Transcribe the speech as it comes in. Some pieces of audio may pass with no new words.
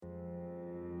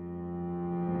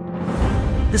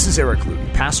This is Eric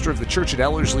Ludy, pastor of the church at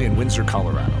Ellerslie in Windsor,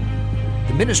 Colorado.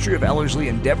 The ministry of Ellerslie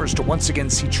endeavors to once again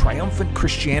see triumphant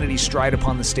Christianity stride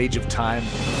upon the stage of time,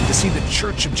 and to see the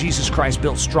Church of Jesus Christ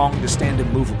built strong to stand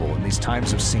immovable in these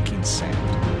times of sinking sand.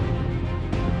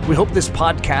 We hope this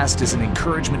podcast is an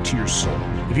encouragement to your soul.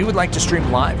 If you would like to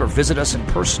stream live or visit us in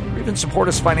person, or even support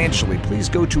us financially, please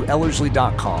go to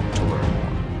Ellerslie.com to learn more.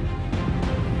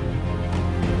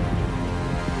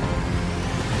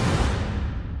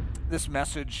 This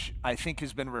message, I think,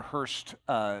 has been rehearsed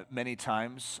many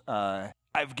times.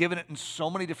 I've given it in so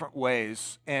many different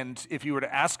ways, and if you were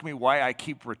to ask me why I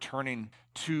keep returning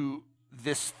to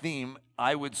this theme,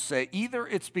 I would say either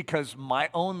it's because my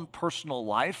own personal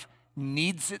life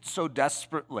needs it so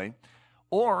desperately,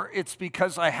 or it's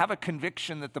because I have a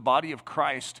conviction that the body of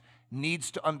Christ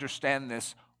needs to understand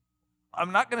this.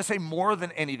 I'm not going to say more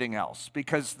than anything else,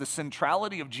 because the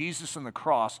centrality of Jesus and the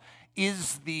cross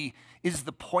is the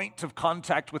point of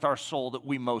contact with our soul that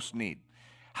we most need.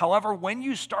 However, when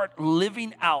you start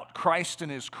living out Christ and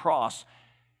his cross,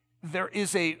 there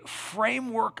is a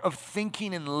framework of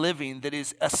thinking and living that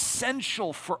is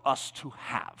essential for us to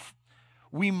have.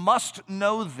 We must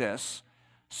know this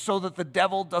so that the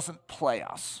devil doesn't play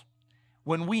us.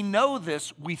 When we know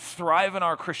this, we thrive in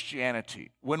our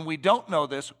Christianity. When we don't know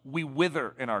this, we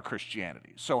wither in our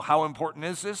Christianity. So how important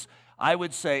is this? I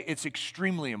would say it's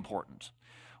extremely important.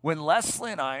 When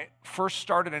Leslie and I first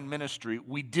started in ministry,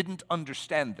 we didn't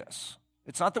understand this.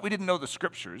 It's not that we didn't know the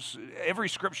scriptures. Every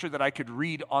scripture that I could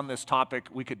read on this topic,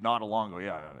 we could nod along and go,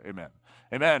 yeah, amen.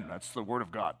 Amen, that's the word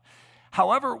of God.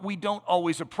 However, we don't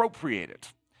always appropriate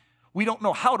it. We don't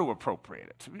know how to appropriate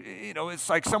it. You know, it's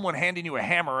like someone handing you a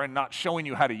hammer and not showing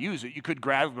you how to use it. You could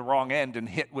grab the wrong end and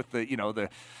hit with the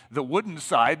wooden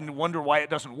side and wonder why it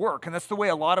doesn't work. And that's the way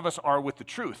a lot of us are with the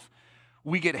truth.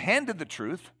 We get handed the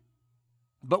truth,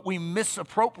 but we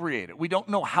misappropriate it. We don't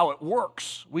know how it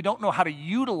works. We don't know how to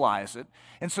utilize it.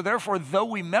 And so therefore, though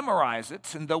we memorize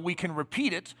it and though we can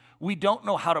repeat it, we don't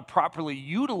know how to properly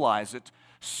utilize it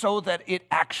so that it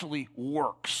actually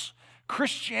works.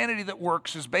 Christianity that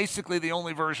works is basically the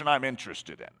only version I'm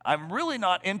interested in. I'm really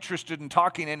not interested in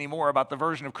talking anymore about the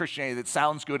version of Christianity that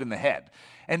sounds good in the head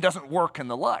and doesn't work in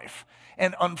the life.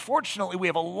 And unfortunately, we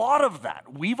have a lot of that.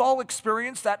 We've all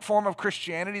experienced that form of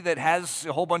Christianity that has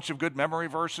a whole bunch of good memory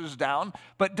verses down,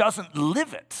 but doesn't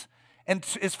live it. And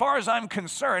as far as I'm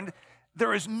concerned,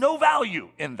 there is no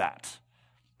value in that.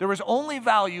 There is only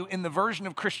value in the version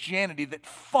of Christianity that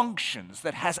functions,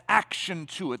 that has action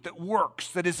to it, that works,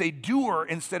 that is a doer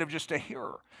instead of just a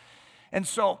hearer. And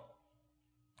so,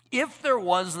 if there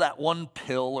was that one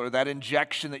pill or that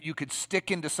injection that you could stick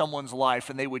into someone's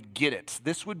life and they would get it,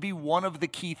 this would be one of the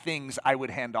key things I would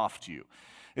hand off to you.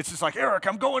 It's just like, Eric,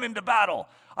 I'm going into battle.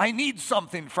 I need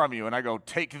something from you. And I go,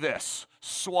 take this,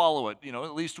 swallow it,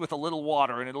 at least with a little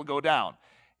water, and it'll go down.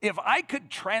 If I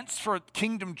could transfer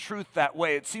kingdom truth that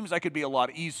way, it seems like it'd be a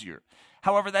lot easier.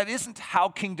 However, that isn't how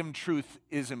kingdom truth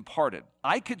is imparted.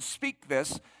 I could speak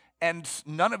this, and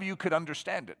none of you could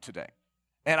understand it today.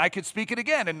 And I could speak it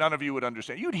again, and none of you would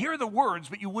understand. You'd hear the words,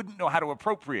 but you wouldn't know how to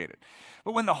appropriate it.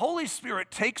 But when the Holy Spirit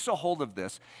takes a hold of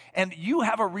this, and you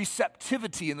have a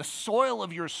receptivity in the soil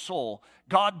of your soul,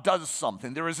 God does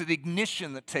something. There is an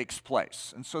ignition that takes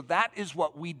place. And so that is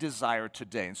what we desire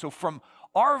today. And so from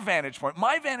our vantage point,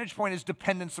 my vantage point is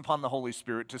dependence upon the Holy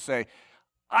Spirit to say,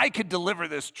 I could deliver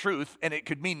this truth and it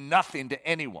could mean nothing to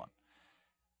anyone.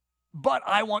 But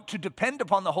I want to depend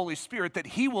upon the Holy Spirit that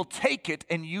he will take it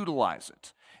and utilize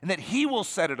it, and that he will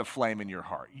set it aflame in your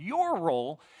heart. Your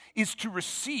role is to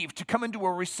receive, to come into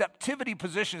a receptivity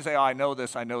position and say, I know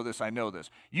this, I know this, I know this.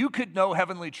 You could know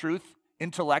heavenly truth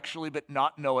intellectually, but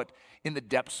not know it in the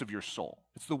depths of your soul.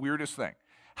 It's the weirdest thing.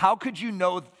 How could you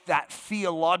know that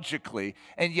theologically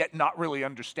and yet not really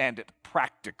understand it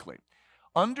practically?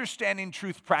 Understanding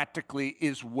truth practically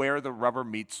is where the rubber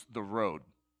meets the road.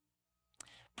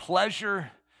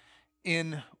 Pleasure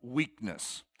in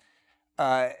weakness.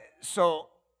 So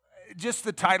just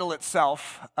the title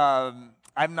itself, I'm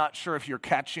not sure if you're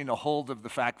catching a hold of the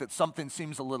fact that something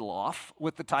seems a little off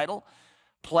with the title.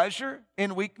 Pleasure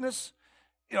in weakness?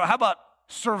 How about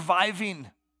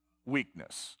surviving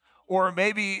weakness? Or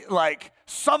maybe like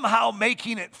somehow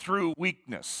making it through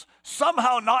weakness,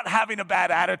 somehow not having a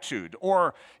bad attitude,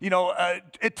 or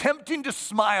attempting to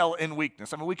smile in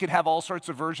weakness. I mean, we could have all sorts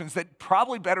of versions that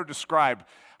probably better describe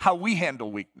how we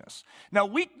handle weakness. Now,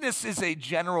 weakness is a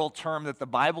general term that the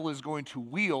Bible is going to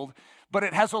wield, but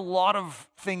it has a lot of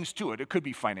things to it. It could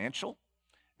be financial,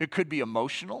 it could be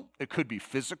emotional, it could be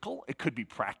physical, it could be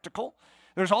practical.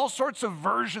 There's all sorts of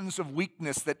versions of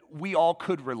weakness that we all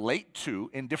could relate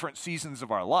to in different seasons of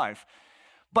our life.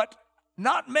 But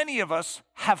not many of us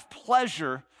have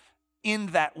pleasure in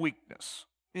that weakness.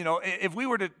 You know, if we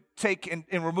were to take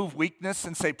and remove weakness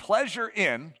and say pleasure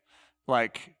in,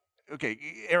 like, okay,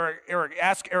 Eric,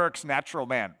 ask Eric's natural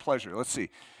man, pleasure. Let's see.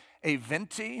 A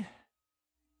venti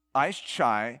iced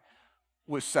chai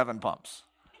with 7 pumps.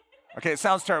 Okay, it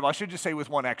sounds terrible. I should just say with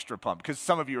 1 extra pump, because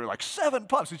some of you are like, 7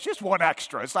 pumps, it's just 1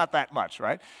 extra. It's not that much,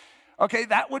 right? Okay,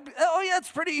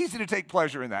 it's pretty easy to take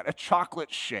pleasure in that. A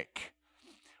chocolate shake.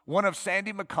 One of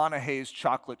Sandy McConaughey's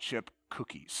chocolate chip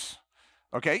cookies.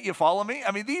 Okay, you follow me?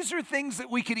 I mean, these are things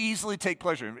that we could easily take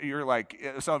pleasure in. You're like,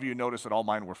 some of you noticed that all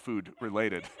mine were food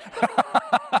related.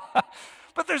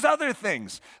 But there's other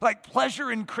things, like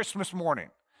pleasure in Christmas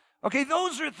morning. Okay,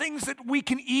 those are things that we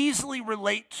can easily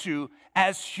relate to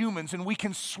as humans, and we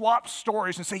can swap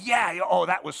stories and say,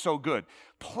 that was so good.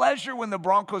 Pleasure when the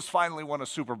Broncos finally won a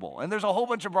Super Bowl. And there's a whole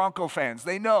bunch of Bronco fans.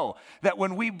 They know that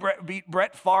when we beat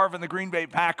Brett Favre and the Green Bay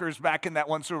Packers back in that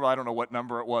one Super Bowl, I don't know what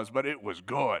number it was, but it was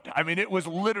good. I mean, it was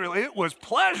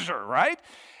pleasure, right?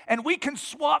 And we can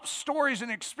swap stories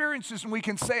and experiences, and we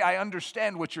can say, I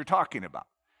understand what you're talking about.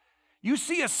 You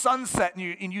see a sunset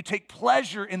and you take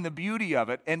pleasure in the beauty of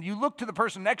it, and you look to the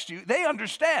person next to you, they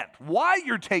understand why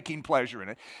you're taking pleasure in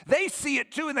it. They see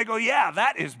it too, and they go, yeah,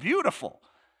 that is beautiful.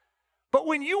 But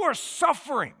when you are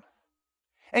suffering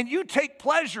and you take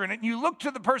pleasure in it, and you look to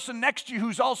the person next to you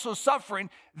who's also suffering,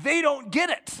 they don't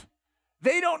get it.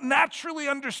 They don't naturally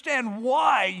understand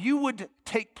why you would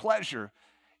take pleasure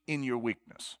in your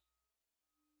weakness.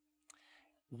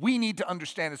 We need to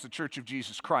understand as the Church of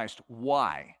Jesus Christ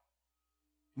why.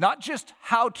 Not just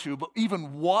how to, but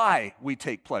even why we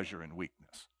take pleasure in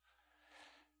weakness.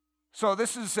 So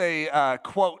this is a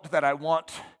quote that I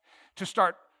want to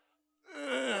start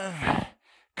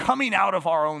coming out of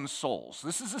our own souls.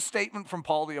 This is a statement from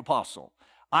Paul the Apostle.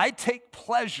 I take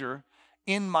pleasure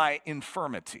in my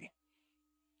infirmity.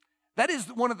 That is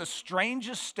one of the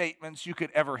strangest statements you could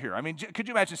ever hear. I mean, could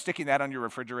you imagine sticking that on your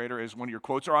refrigerator as one of your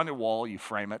quotes, or on your wall, you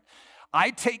frame it?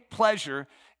 I take pleasure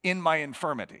in my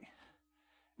infirmity.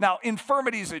 Now,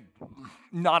 infirmity is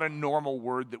not a normal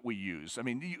word that we use. I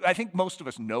mean, I think most of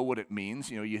us know what it means.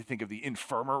 You know, you think of the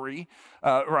infirmary,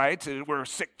 right, where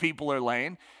sick people are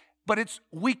laying. But it's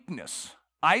weakness.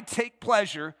 I take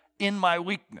pleasure in my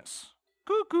weakness.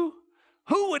 Cuckoo.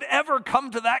 Who would ever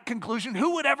come to that conclusion?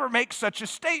 Who would ever make such a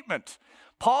statement?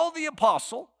 Paul the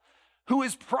Apostle, who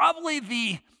is probably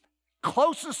the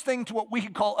closest thing to what we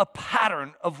could call a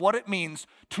pattern of what it means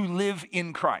to live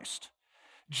in Christ.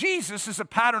 Jesus is a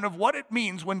pattern of what it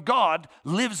means when God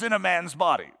lives in a man's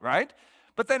body, right?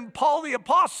 But then Paul the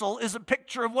Apostle is a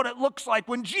picture of what it looks like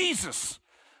when Jesus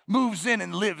moves in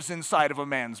and lives inside of a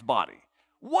man's body.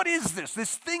 What is this?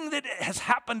 This thing that has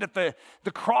happened at the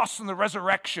cross and the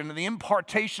resurrection and the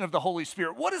impartation of the Holy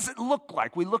Spirit. What does it look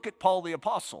like? We look at Paul the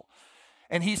Apostle,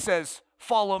 and he says,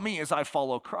 follow me as I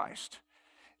follow Christ.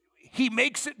 He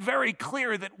makes it very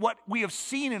clear that what we have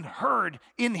seen and heard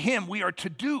in him we are to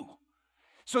do.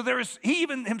 So he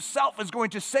even himself is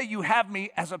going to say, you have me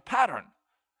as a pattern.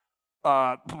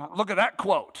 Look at that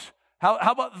quote. How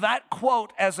about that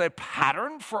quote as a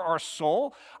pattern for our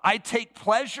soul? I take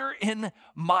pleasure in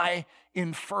my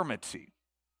infirmity.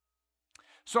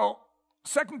 So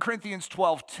 2 Corinthians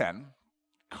 12:10,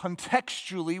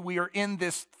 contextually, we are in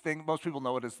this thing, most people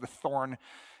know it as the thorn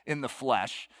in the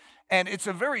flesh. And it's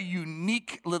a very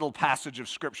unique little passage of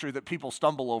Scripture that people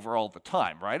stumble over all the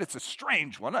time, right? It's a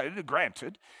strange one,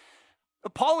 granted.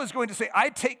 Paul is going to say, I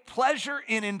take pleasure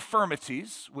in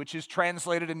infirmities, which is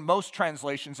translated in most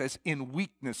translations as in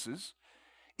weaknesses,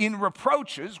 in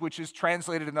reproaches, which is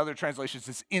translated in other translations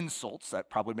as insults, that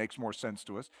probably makes more sense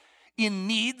to us, in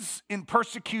needs, in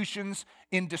persecutions,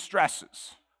 in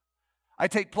distresses. I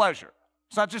take pleasure.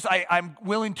 It's not just I'm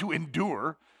willing to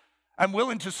endure, I'm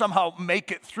willing to somehow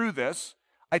make it through this.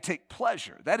 I take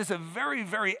pleasure. That is a very,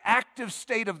 very active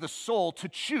state of the soul to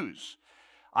choose.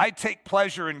 I take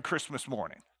pleasure in Christmas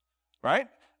morning, right?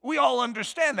 We all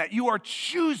understand that. You are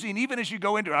choosing, even as you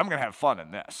go into it, I'm going to have fun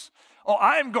in this. Oh,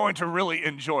 I'm going to really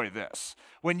enjoy this.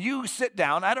 When you sit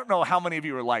down, I don't know how many of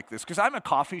you are like this, because I'm a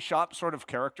coffee shop sort of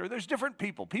character. There's different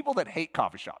people that hate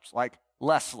coffee shops, like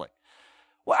Leslie.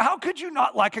 Well, how could you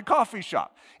not like a coffee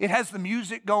shop? It has the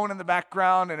music going in the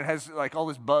background, and it has like all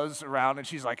this buzz around, and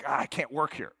she's like, I can't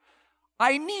work here.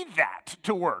 I need that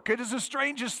to work. It is the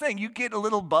strangest thing. You get a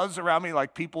little buzz around me,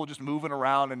 like people just moving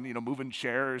around and, moving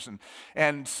chairs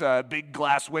and big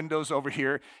glass windows over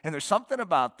here. And there's something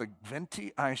about the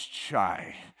venti iced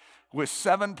chai with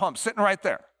 7 pumps sitting right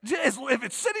there. If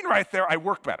it's sitting right there, I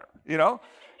work better, And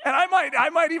I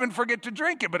might even forget to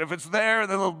drink it, but if it's there,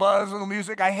 the little buzz and the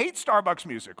music, I hate Starbucks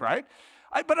music, right?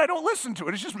 But I don't listen to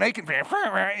it. It's just making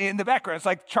in the background. It's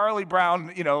like Charlie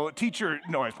Brown, teacher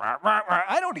noise.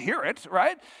 I don't hear it,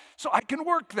 right? So I can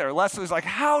work there. Leslie's like,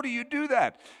 how do you do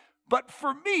that? But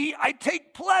for me, I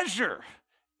take pleasure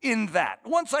in that.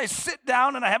 Once I sit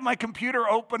down and I have my computer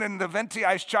open and the venti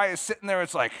iced chai is sitting there,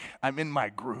 it's like I'm in my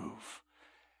groove.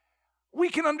 We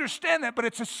can understand that, but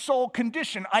it's a soul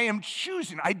condition. I am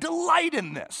choosing. I delight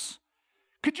in this.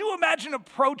 Could you imagine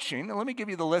approaching, and let me give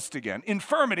you the list again,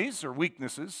 infirmities or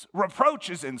weaknesses,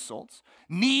 reproaches, insults,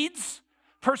 needs,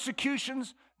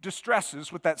 persecutions,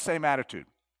 distresses with that same attitude?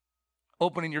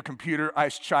 Opening your computer,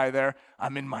 iced chai there,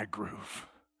 I'm in my groove.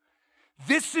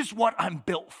 This is what I'm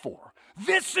built for.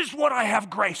 This is what I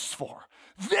have grace for.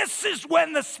 This is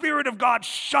when the Spirit of God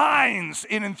shines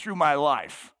in and through my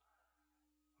life.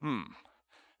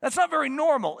 That's not very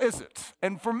normal, is it?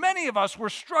 And for many of us, we're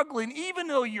struggling, even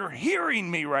though you're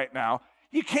hearing me right now,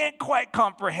 you can't quite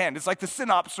comprehend. It's like the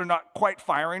synapses are not quite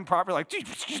firing properly. Like,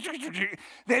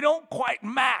 they don't quite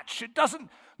match. It doesn't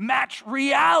match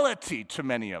reality to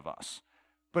many of us,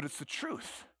 but it's the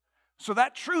truth. So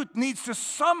that truth needs to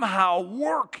somehow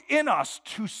work in us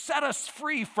to set us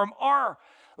free from our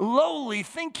lowly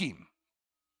thinking.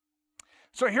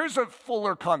 So here's a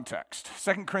fuller context.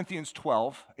 2 Corinthians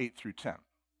 12, 8 through 10.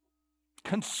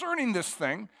 Concerning this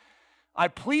thing, I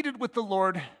pleaded with the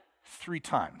Lord 3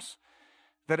 times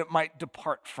that it might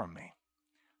depart from me.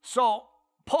 So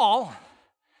Paul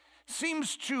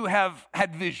seems to have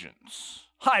had visions,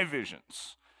 high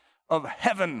visions of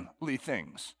heavenly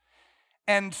things.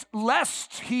 And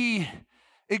lest he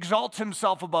exalt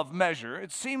himself above measure,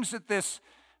 it seems that this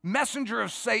messenger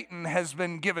of Satan has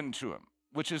been given to him,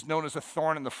 which is known as a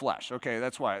thorn in the flesh. Okay,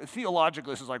 that's why.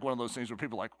 Theologically, this is like one of those things where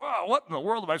people are like, well, what in the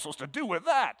world am I supposed to do with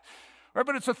that? Right,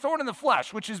 but it's a thorn in the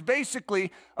flesh, which is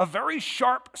basically a very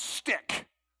sharp stick,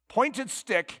 pointed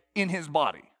stick in his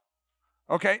body.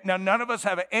 Okay, now none of us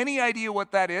have any idea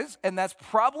what that is, and that's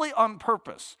probably on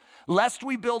purpose, lest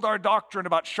we build our doctrine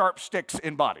about sharp sticks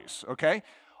in bodies, okay?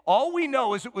 All we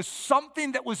know is it was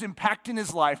something that was impacting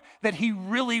his life that he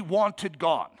really wanted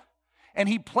gone. And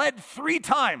he pled 3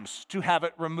 times to have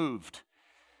it removed.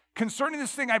 Concerning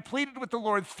this thing, I pleaded with the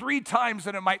Lord 3 times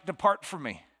that it might depart from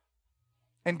me.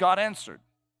 And God answered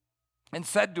and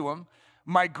said to him,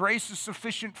 my grace is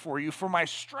sufficient for you, for my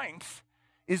strength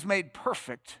is made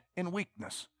perfect in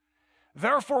weakness.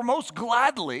 Therefore, most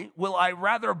gladly will I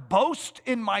rather boast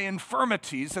in my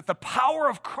infirmities, that the power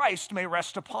of Christ may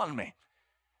rest upon me.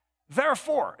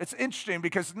 Therefore, it's interesting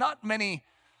because not many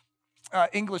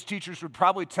English teachers would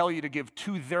probably tell you to give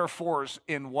 2 therefores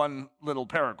in one little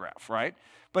paragraph, right?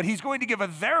 But he's going to give a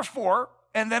therefore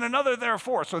and then another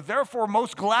therefore. So therefore,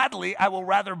 most gladly, I will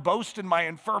rather boast in my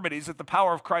infirmities, that the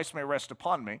power of Christ may rest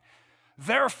upon me.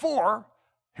 Therefore,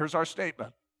 here's our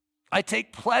statement. I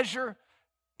take pleasure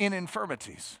in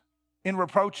infirmities, in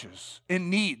reproaches, in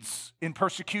needs, in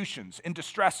persecutions, in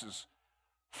distresses,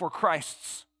 for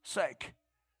Christ's sake.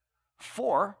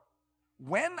 For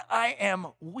when I am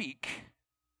weak,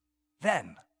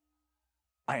 then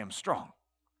I am strong.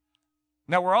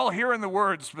 Now, we're all hearing the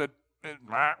words, but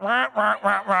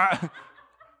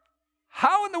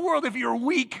how in the world, if you're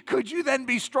weak, could you then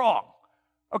be strong?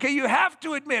 Okay, you have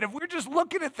to admit, if we're just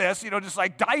looking at this, just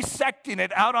like dissecting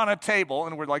it out on a table,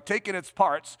 and we're like taking its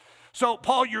parts. So,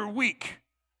 Paul, you're weak.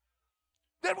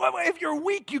 Then if you're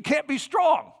weak, you can't be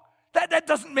strong. That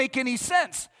doesn't make any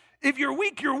sense. If you're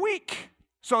weak, you're weak.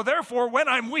 So therefore, when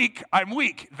I'm weak, I'm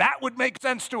weak. That would make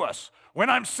sense to us. When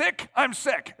I'm sick, I'm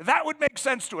sick. That would make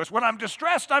sense to us. When I'm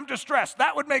distressed, I'm distressed.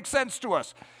 That would make sense to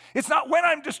us. It's not when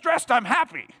I'm distressed, I'm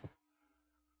happy.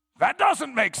 That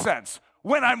doesn't make sense.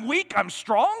 When I'm weak, I'm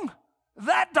strong.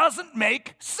 That doesn't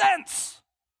make sense.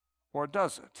 Or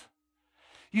does it?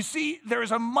 You see, there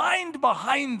is a mind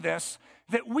behind this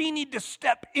that we need to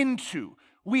step into.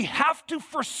 We have to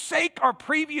forsake our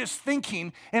previous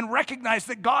thinking and recognize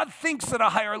that God thinks at a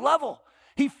higher level.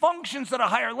 He functions at a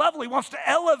higher level. He wants to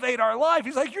elevate our life.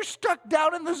 He's like, you're stuck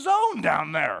down in the zone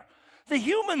down there, the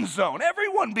human zone.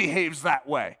 Everyone behaves that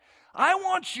way. I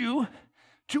want you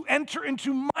to enter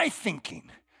into my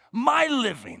thinking, my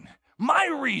living, my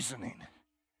reasoning.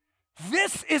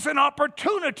 This is an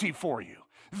opportunity for you.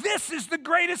 This is the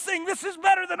greatest thing. This is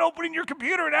better than opening your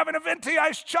computer and having a venti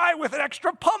iced chai with an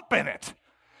extra pump in it.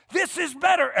 This is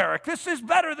better, Eric. This is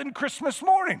better than Christmas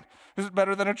morning. Is it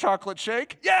better than a chocolate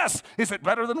shake? Yes. Is it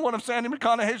better than one of Sandy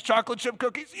McConaughey's chocolate chip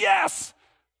cookies? Yes.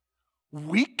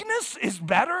 Weakness is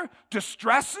better.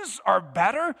 Distresses are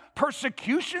better.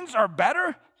 Persecutions are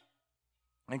better.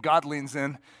 And God leans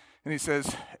in and he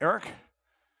says, Eric,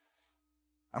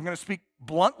 I'm going to speak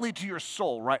bluntly to your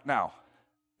soul right now.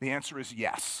 The answer is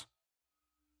yes.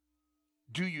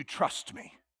 Do you trust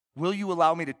me? Will you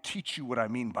allow me to teach you what I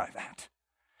mean by that?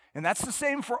 And that's the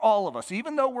same for all of us.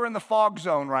 Even though we're in the fog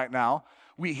zone right now,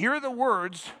 we hear the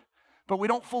words, but we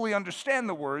don't fully understand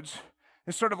the words.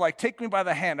 It's sort of like, take me by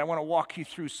the hand. I want to walk you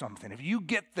through something. If you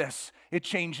get this, it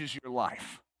changes your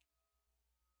life.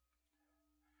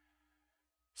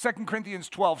 2 Corinthians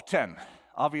 12:10.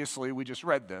 Obviously, we just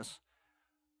read this.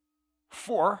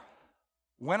 For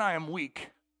when I am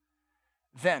weak,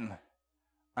 then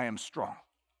I am strong.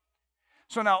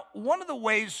 So now, one of the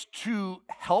ways to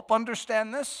help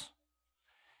understand this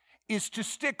is to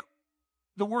stick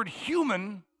the word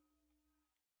human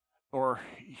or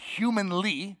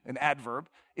humanly, an adverb,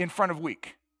 in front of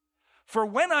weak. For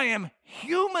when I am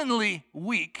humanly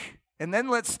weak, and then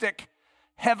let's stick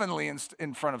heavenly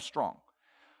in front of strong.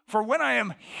 For when I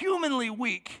am humanly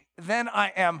weak, then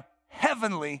I am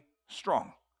heavenly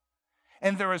strong.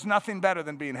 And there is nothing better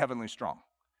than being heavenly strong.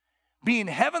 Being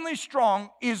heavenly strong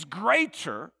is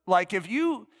greater. Like if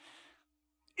you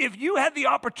had the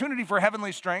opportunity for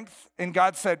heavenly strength and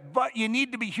God said, but you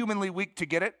need to be humanly weak to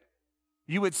get it,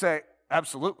 you would say,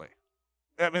 absolutely.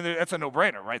 I mean, that's a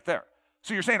no-brainer right there.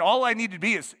 So you're saying all I need to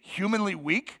be is humanly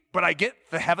weak, but I get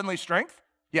the heavenly strength?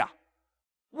 Yeah.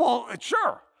 Well,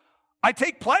 sure. I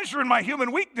take pleasure in my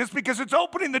human weakness because it's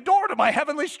opening the door to my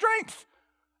heavenly strength.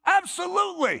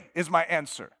 Absolutely is my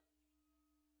answer.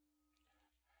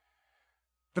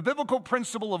 The biblical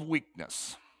principle of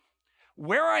weakness.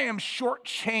 Where I am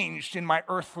shortchanged in my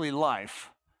earthly life,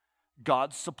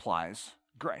 God supplies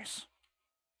grace.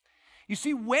 You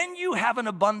see, when you have an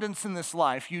abundance in this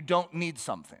life, you don't need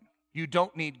something. You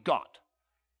don't need God.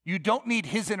 You don't need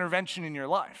His intervention in your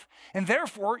life. And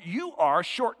therefore, you are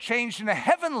shortchanged in a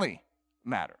heavenly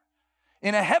matter,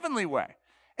 in a heavenly way.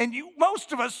 And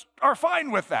most of us are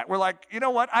fine with that. We're like, you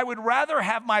know what? I would rather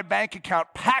have my bank account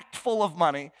packed full of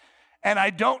money, and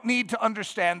I don't need to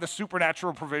understand the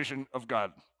supernatural provision of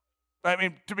God. I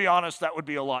mean, to be honest, that would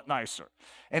be a lot nicer.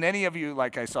 And any of you,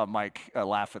 like I saw Mike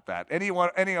laugh at that, any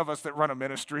of us that run a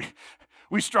ministry,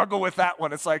 we struggle with that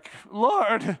one. It's like,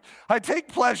 Lord, I take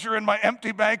pleasure in my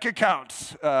empty bank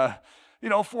account,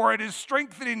 for it is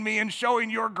strengthening me and showing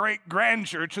your great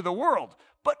grandeur to the world.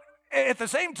 But at the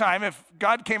same time, if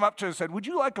God came up to us and said, would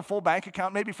you like a full bank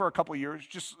account, maybe for a couple of years,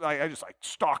 I just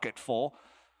stock it full,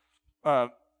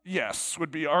 yes,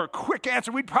 would be our quick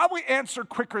answer. We'd probably answer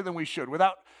quicker than we should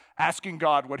without asking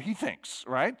God what He thinks,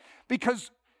 right? Because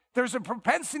there's a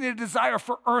propensity and a desire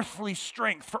for earthly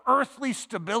strength, for earthly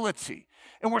stability,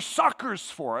 and we're suckers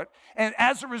for it. And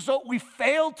as a result, we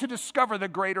fail to discover the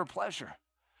greater pleasure,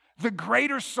 the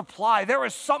greater supply. There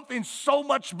is something so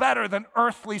much better than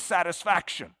earthly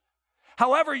satisfaction.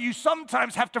 However, you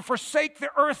sometimes have to forsake the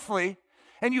earthly,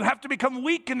 and you have to become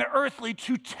weak in the earthly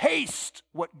to taste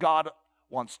what God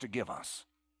wants to give us.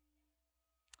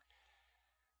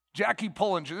 Jackie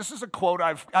Pullinger, this is a quote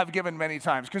I've given many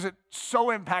times because it so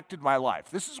impacted my life.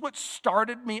 This is what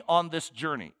started me on this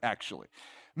journey, actually.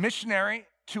 Missionary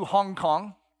to Hong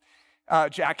Kong,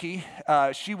 Jackie,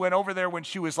 she went over there when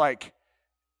she was like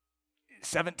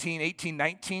 17, 18,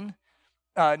 19.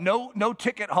 No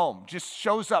ticket home, just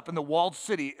shows up in the walled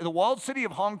city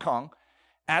of Hong Kong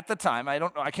at the time.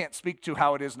 I can't speak to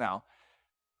how it is now.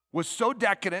 Was so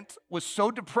decadent, was so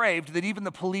depraved that even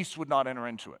the police would not enter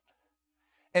into it.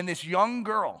 And this young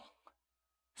girl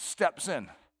steps in,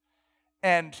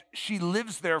 and she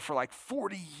lives there for like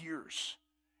 40 years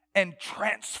and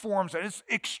transforms it. It's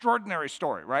an extraordinary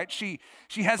story, right? She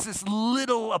has this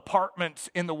little apartment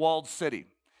in the walled city.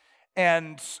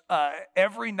 And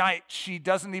every night she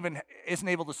isn't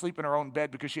able to sleep in her own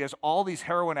bed because she has all these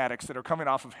heroin addicts that are coming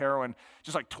off of heroin,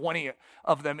 just like 20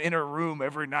 of them in her room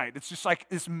every night. It's just like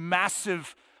this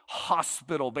massive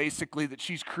hospital, basically, that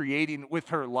she's creating with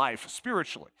her life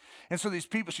spiritually. And so these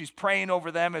people, she's praying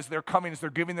over them as they're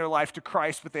giving their life to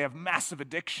Christ, but they have massive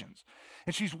addictions.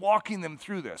 And she's walking them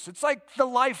through this. It's like the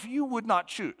life you would not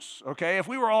choose, okay? If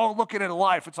we were all looking at a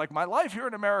life, it's like my life here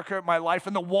in America, my life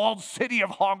in the walled city of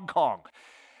Hong Kong.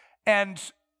 And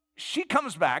she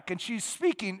comes back and she's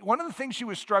speaking. One of the things she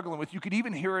was struggling with, you could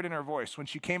even hear it in her voice when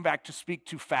she came back to speak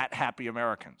to fat, happy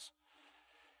Americans.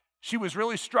 She was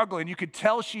really struggling. You could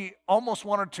tell she almost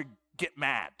wanted to get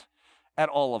mad at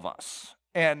all of us.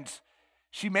 And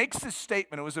she makes this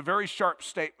statement. It was a very sharp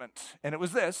statement. And it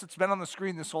was this. It's been on the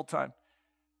screen this whole time.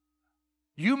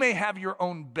 You may have your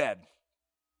own bed,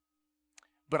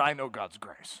 but I know God's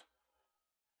grace.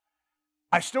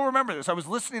 I still remember this. I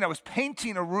was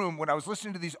painting a room when I was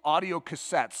listening to these audio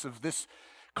cassettes of this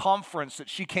conference that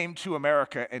she came to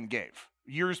America and gave,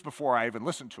 years before I even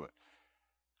listened to it.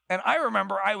 And I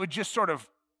remember I would just sort of,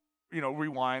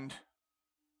 rewind,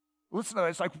 listen to it.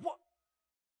 It's like, what?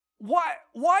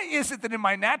 why is it that in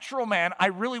my natural man, I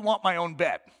really want my own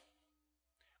bed?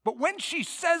 But when she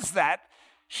says that,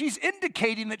 she's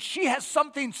indicating that she has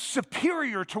something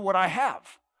superior to what I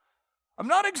have. I'm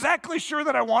not exactly sure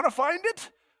that I want to find it,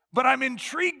 but I'm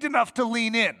intrigued enough to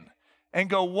lean in and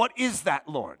go, what is that,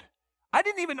 Lord? I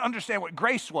didn't even understand what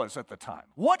grace was at the time.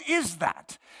 What is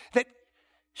that? That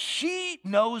she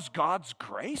knows God's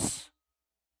grace?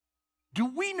 Do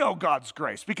we know God's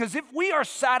grace? Because if we are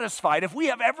satisfied, if we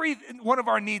have every one of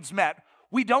our needs met,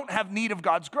 we don't have need of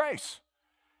God's grace.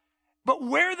 But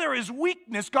where there is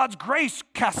weakness, God's grace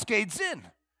cascades in.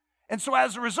 And so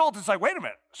as a result, it's like, wait a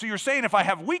minute. So you're saying if I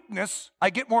have weakness, I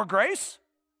get more grace?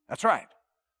 That's right.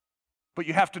 But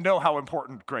you have to know how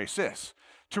important grace is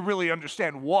to really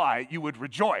understand why you would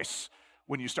rejoice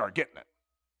when you start getting it.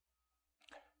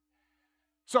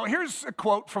 So here's a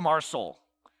quote from our soul.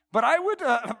 But I would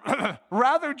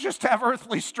rather just have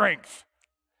earthly strength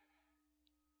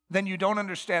than you don't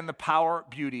understand the power,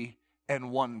 beauty,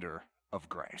 and wonder of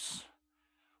grace.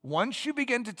 Once you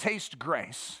begin to taste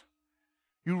grace,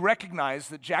 you recognize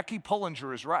that Jackie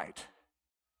Pullinger is right.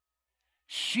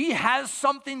 She has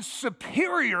something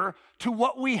superior to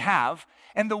what we have,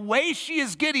 and the way she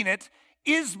is getting it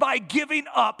is by giving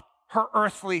up her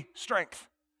earthly strength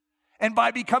and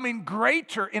by becoming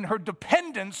greater in her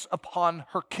dependence upon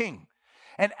her King.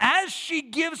 And as she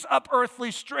gives up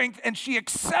earthly strength and she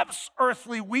accepts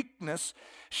earthly weakness,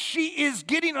 she is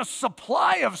getting a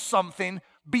supply of something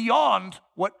beyond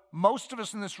what most of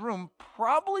us in this room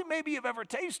probably maybe have ever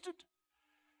tasted.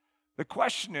 The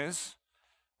question is,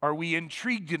 are we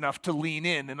intrigued enough to lean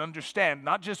in and understand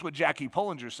not just what Jackie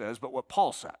Pullinger says, but what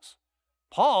Paul says?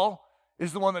 Paul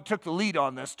is the one that took the lead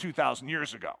on this 2,000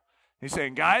 years ago. He's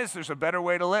saying, guys, there's a better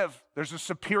way to live. There's a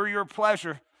superior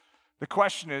pleasure. The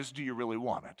question is, do you really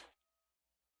want it?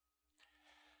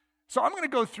 So I'm going to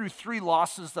go through 3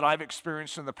 losses that I've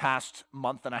experienced in the past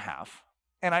month and a half.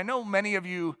 And I know many of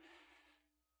you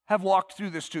have walked through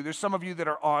this too. There's some of you that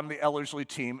are on the Ellerslie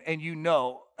team, and you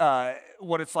know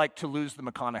what it's like to lose the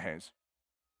McConaughey's.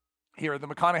 Here, the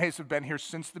McConaughey's have been here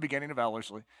since the beginning of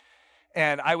Ellerslie.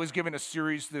 And I was given a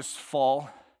series this fall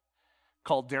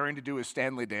called Daring to Do with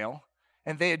Stanley Dale.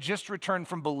 And they had just returned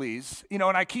from Belize. You know,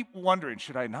 and I keep wondering,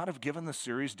 should I not have given the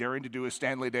series Daring to Do with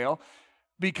Stanley Dale?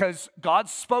 Because God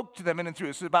spoke to them in and through.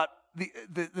 This is about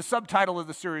the subtitle of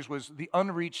the series was The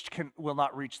Unreached Will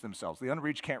Not Reach Themselves. The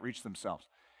unreached can't reach themselves.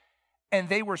 And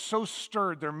they were so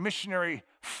stirred, their missionary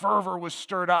fervor was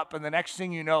stirred up, and the next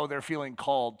thing you know, they're feeling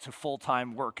called to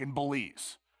full-time work in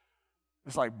Belize.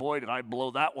 It's like, boy, did I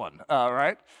blow that one,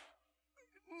 right?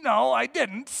 No, I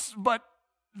didn't, but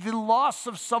the loss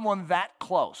of someone that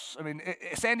close. I mean,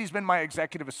 Sandy's been my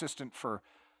executive assistant for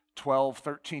 12,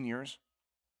 13 years.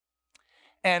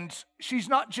 And she's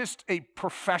not just a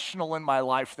professional in my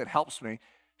life that helps me.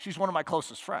 She's one of my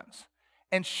closest friends.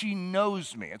 And she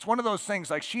knows me. It's one of those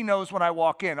things, like she knows when I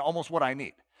walk in almost what I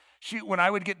need. When I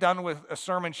would get done with a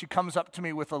sermon, she comes up to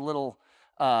me with a little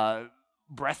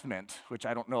breath mint, which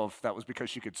I don't know if that was because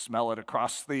she could smell it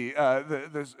across the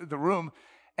room.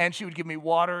 And she would give me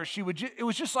water. It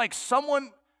was just like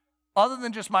someone other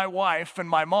than just my wife and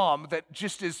my mom that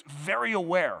just is very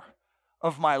aware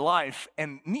of my life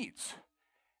and needs.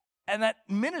 And that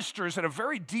ministers at a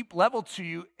very deep level to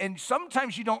you, and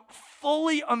sometimes you don't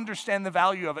fully understand the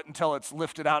value of it until it's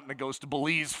lifted out and it goes to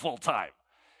Belize full time.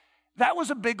 That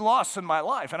was a big loss in my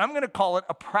life, and I'm going to call it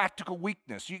a practical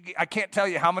weakness. I can't tell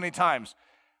you how many times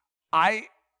I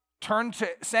turn to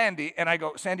Sandy and I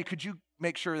go, Sandy, could you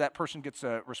make sure that person gets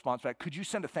a response back? Could you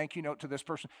send a thank you note to this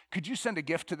person? Could you send a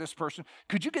gift to this person?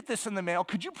 Could you get this in the mail?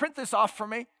 Could you print this off for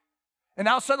me? And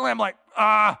now suddenly I'm like,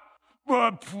 I'm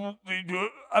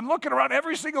looking around.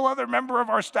 Every single other member of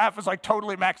our staff is like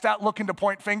totally maxed out, looking to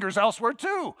point fingers elsewhere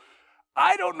too.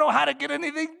 I don't know how to get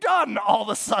anything done all of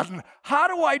a sudden. How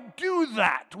do I do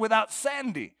that without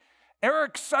Sandy?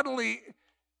 Eric suddenly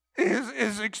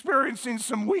is experiencing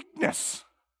some weakness.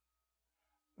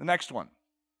 The next one,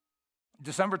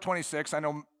 December 26th. I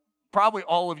know probably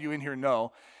all of you in here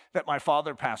know that my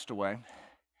father passed away.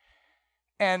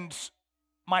 And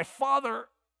my father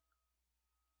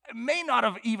may not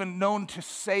have even known to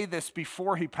say this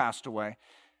before he passed away,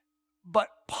 but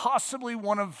possibly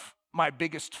one of my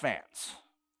biggest fans.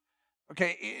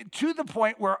 Okay, to the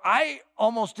point where I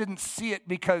almost didn't see it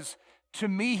because to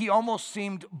me, he almost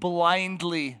seemed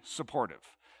blindly supportive.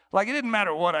 Like it didn't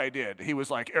matter what I did. He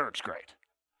was like, Eric's great.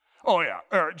 Oh yeah,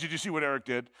 Eric, did you see what Eric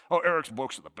did? Oh, Eric's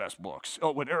books are the best books.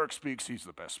 Oh, when Eric speaks, he's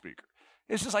the best speaker.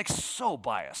 It's just like so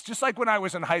biased. Just like when I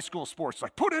was in high school sports,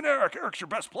 like put in Eric, Eric's your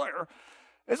best player.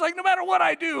 It's like no matter what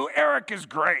I do, Eric is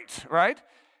great, right?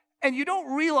 And you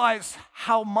don't realize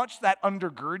how much that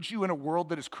undergirds you in a world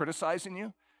that is criticizing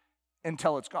you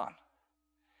until it's gone.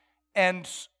 And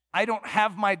I don't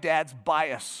have my dad's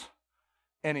bias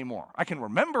anymore. I can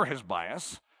remember his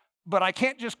bias, but I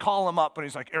can't just call him up and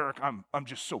he's like, Eric, I'm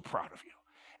just so proud of you.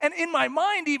 And in my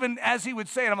mind, even as he would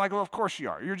say it, I'm like, well, of course you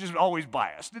are. You're just always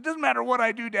biased. It doesn't matter what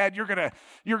I do, Dad, you're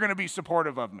gonna be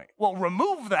supportive of me. Well,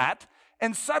 remove that,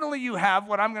 and suddenly you have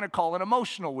what I'm gonna call an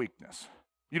emotional weakness.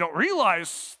 You don't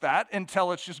realize that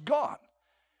until it's just gone.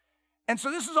 And so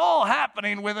this is all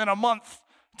happening within a month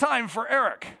time for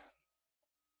Eric.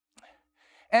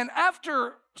 And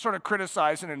after sort of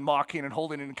criticizing and mocking and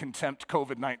holding in contempt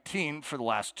COVID-19 for the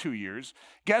last 2 years,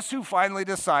 guess who finally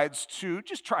decides to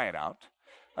just try it out?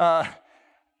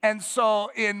 And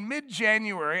so in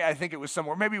mid-January, I think it was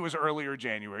somewhere, maybe it was earlier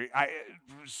January,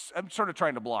 I'm sort of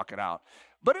trying to block it out.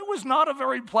 But it was not a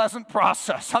very pleasant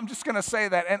process. I'm just going to say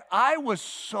that. And I was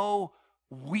so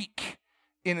weak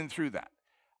in and through that.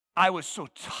 I was so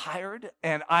tired,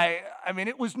 and I mean,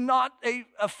 it was not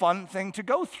a fun thing to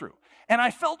go through. And I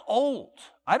felt old.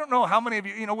 I don't know how many of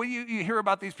you, when you hear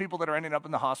about these people that are ending up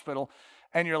in the hospital,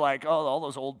 and you're like, oh, all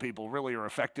those old people really are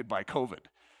affected by COVID.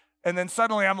 And then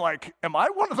suddenly I'm like, am I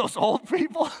one of those old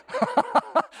people?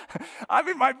 I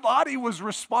mean, my body was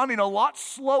responding a lot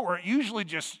slower. It usually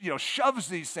just, shoves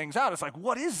these things out. It's like,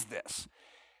 what is this?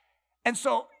 And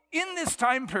so in this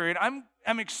time period,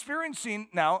 I'm experiencing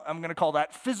now, I'm going to call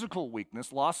that physical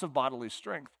weakness, loss of bodily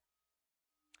strength,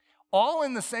 all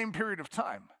in the same period of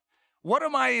time. What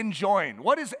am I enjoying?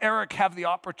 What does Eric have the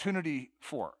opportunity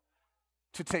for?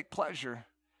 To take pleasure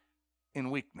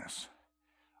in weakness.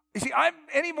 You see,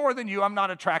 any more than you, I'm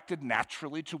not attracted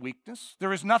naturally to weakness.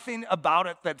 There is nothing about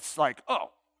it that's like,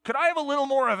 oh, could I have a little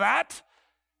more of that?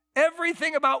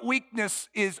 Everything about weakness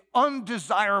is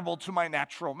undesirable to my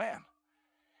natural man.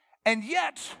 And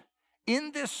yet,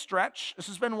 in this stretch, this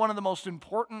has been one of the most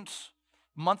important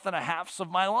month and a halves of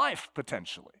my life,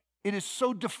 potentially. It is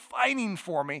so defining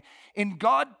for me in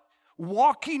God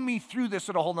walking me through this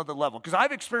at a whole nother level, because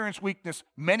I've experienced weakness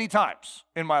many times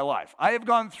in my life. I have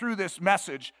gone through this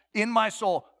message in my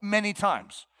soul many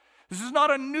times. This is not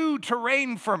a new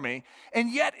terrain for me,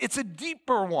 and yet it's a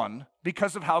deeper one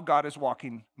because of how God is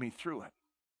walking me through it.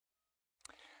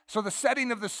 So the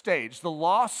setting of the stage, the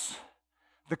loss,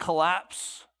 the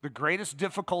collapse, the greatest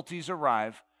difficulties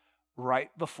arrive right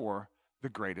before the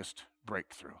greatest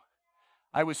breakthrough.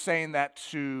 I was saying that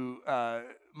to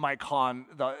Mike Hahn.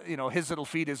 His little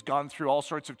feet has gone through all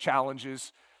sorts of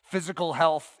challenges, physical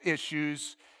health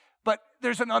issues, but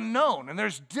there's an unknown and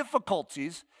there's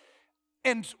difficulties.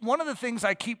 And one of the things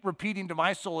I keep repeating to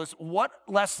my soul is what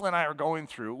Leslie and I are going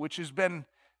through, which has been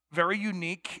very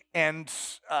unique, and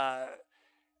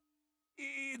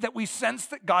that we sense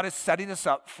that God is setting us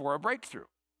up for a breakthrough.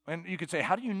 And you could say,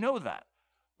 how do you know that?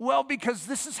 Well, because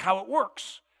this is how it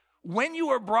works. When you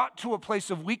are brought to a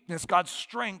place of weakness, God's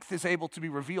strength is able to be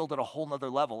revealed at a whole nother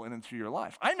level in and through your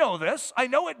life. I know this. I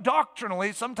know it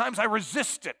doctrinally. Sometimes I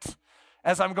resist it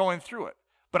as I'm going through it.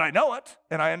 But I know it,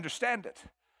 and I understand it.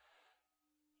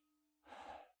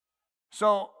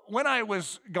 So when I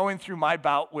was going through my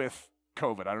bout with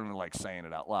COVID, I don't even like saying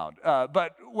it out loud,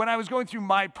 but when I was going through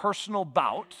my personal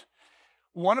bout,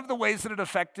 one of the ways that it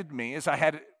affected me is I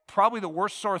had probably the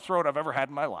worst sore throat I've ever had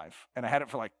in my life, and I had it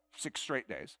for like 6 straight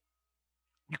days.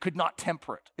 You could not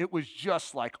temper it. It was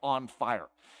just like on fire.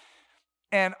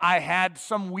 And I had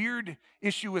some weird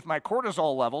issue with my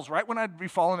cortisol levels. Right when I'd be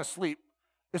falling asleep,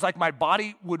 it's like my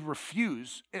body would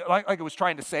refuse, like it was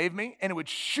trying to save me, and it would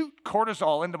shoot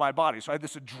cortisol into my body. So I had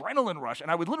this adrenaline rush, and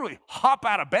I would literally hop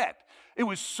out of bed. It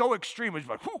was so extreme. It was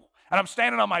like, whew. And I'm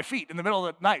standing on my feet in the middle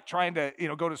of the night trying to,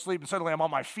 go to sleep, and suddenly I'm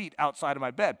on my feet outside of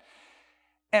my bed.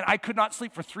 And I could not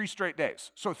sleep for 3 straight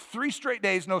days. So 3 straight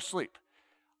days, no sleep.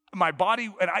 My body,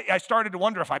 and I started to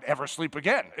wonder if I'd ever sleep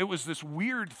again. It was this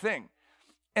weird thing.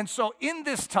 And so in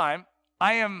this time,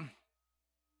 I'm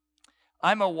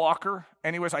a walker.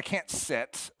 Anyways, I can't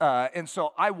sit. And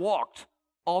so I walked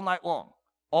all night long,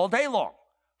 all day long,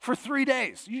 for 3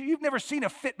 days. You've never seen a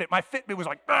Fitbit. My Fitbit was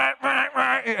like,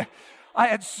 I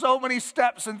had so many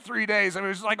steps in 3 days. I mean, it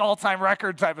was like all-time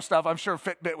record type of stuff. I'm sure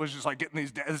Fitbit was just like getting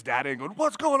his data and going,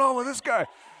 what's going on with this guy?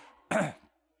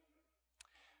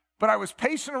 But I was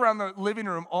pacing around the living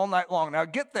room all night long. Now,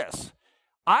 get this.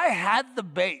 I had the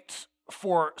bait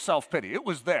for self-pity. It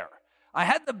was there. I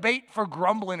had the bait for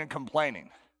grumbling and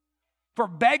complaining, for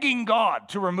begging God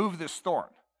to remove this thorn.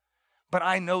 But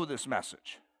I know this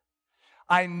message.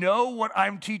 I know what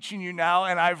I'm teaching you now,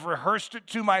 and I've rehearsed it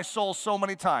to my soul so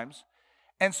many times.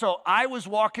 And so I was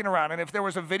walking around, and if there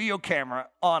was a video camera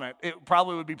on it, it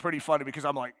probably would be pretty funny because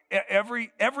I'm like,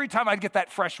 every time I'd get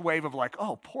that fresh wave of like,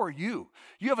 oh, poor you.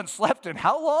 You haven't slept in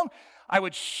how long? I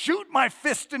would shoot my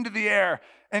fist into the air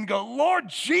and go, Lord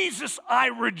Jesus, I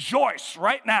rejoice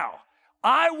right now.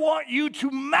 I want you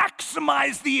to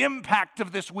maximize the impact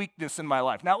of this weakness in my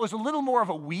life. Now, it was a little more of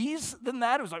a wheeze than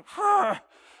that. It was like,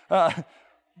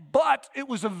 but it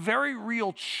was a very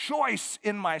real choice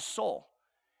in my soul.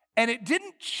 And it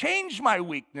didn't change my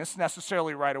weakness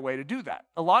necessarily right away to do that.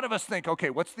 A lot of us think, okay,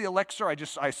 what's the elixir?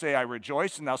 I say I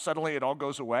rejoice, and now suddenly it all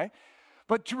goes away.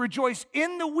 But to rejoice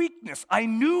in the weakness, I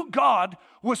knew God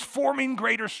was forming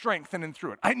greater strength in and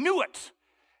through it. I knew it.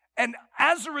 And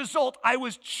as a result, I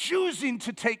was choosing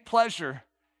to take pleasure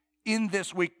in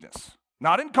this weakness.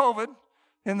 Not in COVID,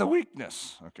 in the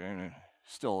weakness. Okay,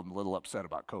 still a little upset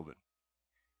about COVID.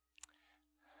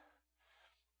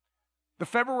 The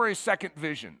February 2nd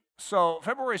vision. So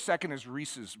February 2nd is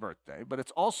Reese's birthday, but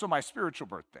it's also my spiritual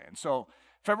birthday. And so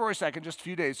February 2nd, just a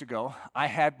few days ago, I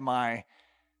had I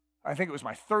think it was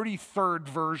my 33rd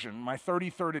version, my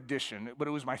 33rd edition, but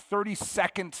it was my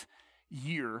 32nd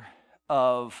year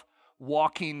of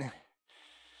walking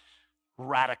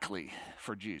radically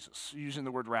for Jesus. Using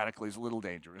the word radically is a little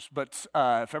dangerous, but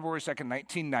February 2nd,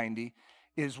 1990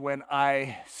 is when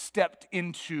I stepped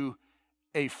into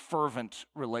a fervent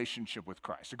relationship with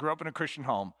Christ. I grew up in a Christian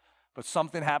home, but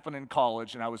something happened in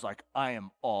college, and I was like, I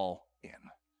am all in.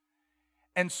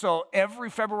 And so every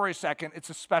February 2nd, it's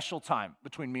a special time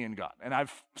between me and God. And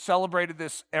I've celebrated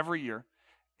this every year,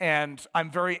 and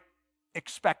I'm very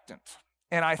expectant.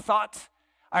 And I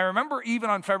remember even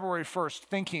on February 1st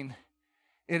thinking,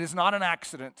 it is not an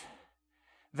accident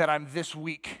that I'm this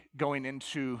week going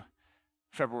into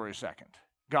February 2nd.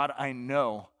 God, I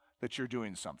know that you're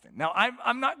doing something. Now,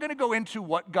 I'm not going to go into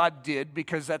what God did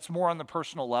because that's more on the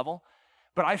personal level,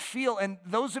 but I feel, and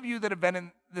those of you that have been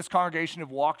in this congregation have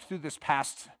walked through this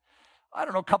past,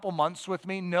 couple months with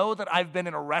me, know that I've been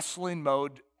in a wrestling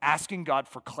mode asking God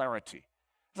for clarity.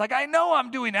 It's like, I know I'm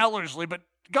doing Ellerslie, but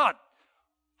God,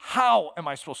 how am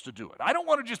I supposed to do it? I don't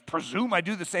want to just presume I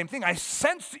do the same thing. I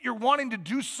sense that you're wanting to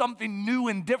do something new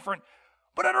and different,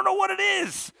 but I don't know what it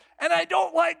is. And I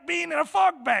don't like being in a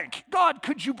fog bank. God,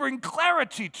 could you bring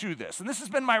clarity to this? And this has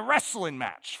been my wrestling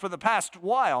match for the past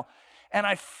while. And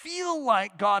I feel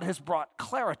like God has brought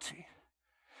clarity.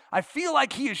 I feel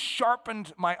like he has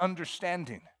sharpened my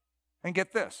understanding. And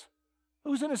get this, it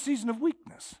was in a season of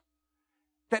weakness.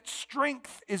 That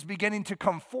strength is beginning to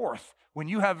come forth. When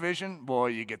you have vision, boy,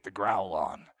 you get the growl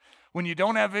on. When you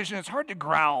don't have vision, it's hard to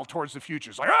growl towards the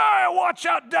future. It's like, watch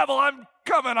out, devil, I'm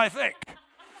coming, I think.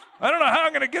 I don't know how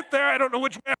I'm going to get there. I don't know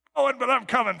which way I'm going, but I'm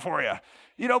coming for you.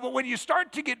 But when you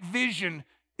start to get vision,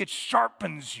 it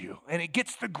sharpens you, and it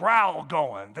gets the growl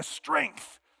going, the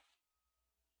strength.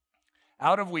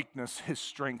 Out of weakness, his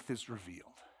strength is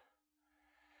revealed.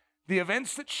 The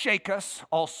events that shake us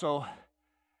also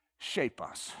shape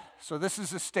us. So this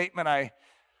is a statement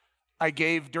I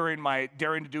gave during my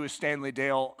Daring to Do a Stanley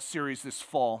Dale series this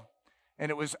fall.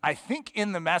 And it was, I think,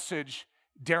 in the message,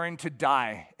 Daring to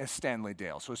Die as Stanley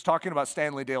Dale. So it's talking about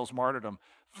Stanley Dale's martyrdom.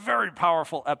 Very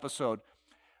powerful episode.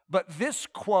 But this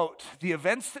quote, the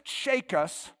events that shake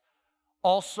us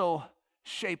also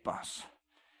shape us.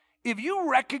 If you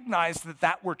recognize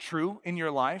that were true in your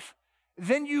life,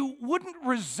 then you wouldn't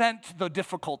resent the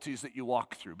difficulties that you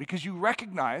walk through because you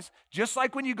recognize, just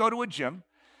like when you go to a gym,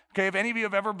 okay, if any of you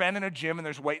have ever been in a gym and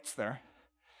there's weights there,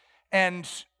 and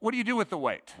what do you do with the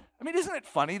weight? I mean, isn't it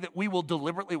funny that we will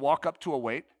deliberately walk up to a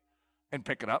weight and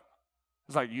pick it up?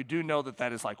 It's like, you do know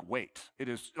that is like weight. It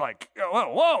is like,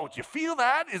 whoa, do you feel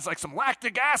that? It's like some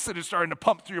lactic acid is starting to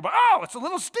pump through your body. Oh, it's a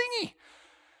little stingy.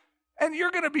 And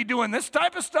you're going to be doing this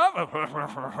type of stuff?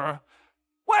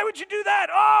 Why would you do that?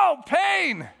 Oh,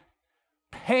 pain.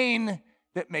 Pain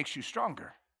that makes you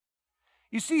stronger.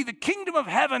 You see, the kingdom of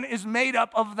heaven is made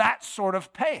up of that sort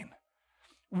of pain.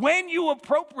 When you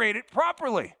appropriate it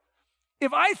properly.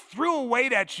 If I threw a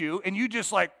weight at you and you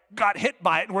just got hit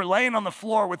by it and we're laying on the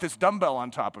floor with this dumbbell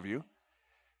on top of you,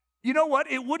 you know what?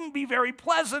 It wouldn't be very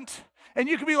pleasant. And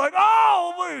you could be like,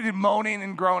 oh, moaning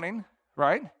and groaning,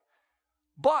 right?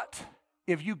 But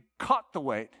if you caught the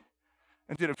weight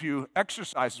and did a few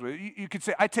exercises with it, you could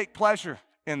say, I take pleasure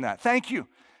in that. Thank you.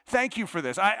 Thank you for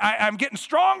this. I'm getting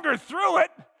stronger through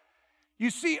it. You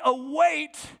see, a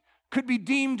weight could be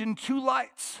deemed in two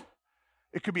lights.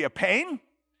 It could be a pain.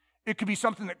 It could be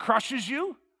something that crushes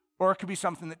you, or it could be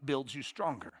something that builds you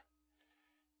stronger.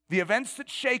 The events that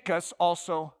shake us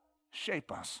also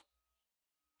shape us.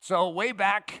 So way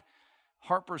back,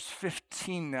 Harper's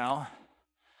 15 now.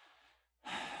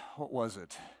 What was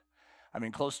it?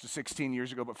 close to 16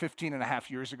 years ago, but 15 and a half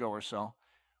years ago or so,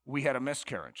 we had a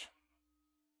miscarriage.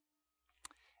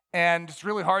 And it's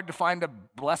really hard to find a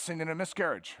blessing in a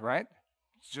miscarriage, right?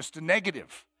 It's just a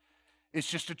negative. It's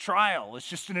just a trial. It's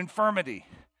just an infirmity.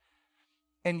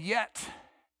 And yet,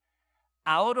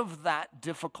 out of that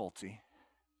difficulty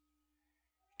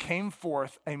came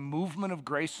forth a movement of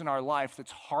grace in our life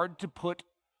that's hard to put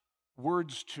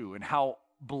words to, and how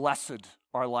blessed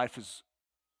our life has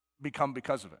become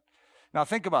because of it. Now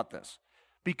think about this.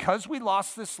 Because we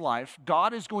lost this life,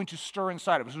 God is going to stir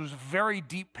inside of us. It was very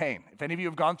deep pain. If any of you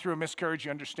have gone through a miscarriage,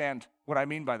 you understand what I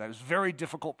mean by that. It was a very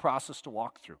difficult process to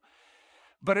walk through.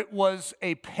 But it was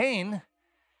a pain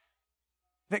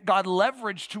that God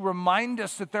leveraged to remind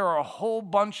us that there are a whole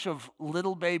bunch of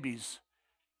little babies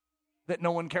that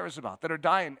no one cares about, that are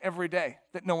dying every day,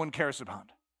 that no one cares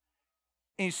about.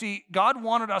 And you see, God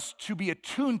wanted us to be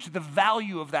attuned to the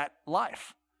value of that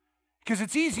life. Because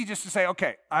it's easy just to say,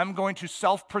 okay, I'm going to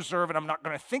self-preserve and I'm not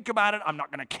going to think about it. I'm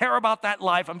not going to care about that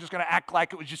life. I'm just going to act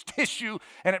like it was just tissue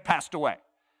and it passed away.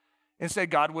 Instead,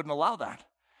 God wouldn't allow that.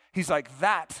 He's like,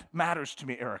 that matters to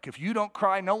me, Eric. If you don't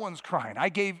cry, no one's crying.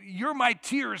 You're my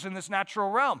tears in this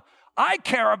natural realm. I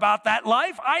care about that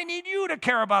life. I need you to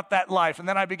care about that life. And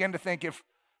then I began to think, if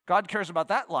God cares about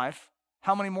that life,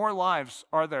 how many more lives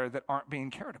are there that aren't being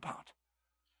cared about?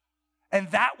 And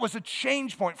that was a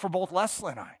change point for both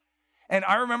Leslie and I. And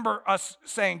I remember us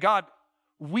saying, God,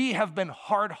 we have been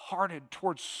hard-hearted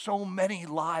towards so many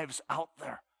lives out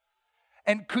there.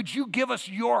 And could you give us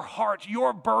your heart,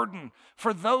 your burden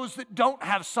for those that don't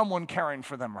have someone caring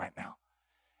for them right now?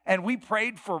 And we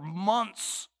prayed for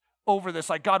months over this,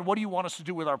 like, God, what do you want us to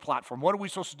do with our platform? What are we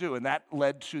supposed to do? And that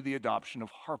led to the adoption of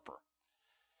Harper.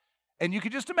 And you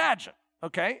could just imagine,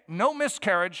 okay, no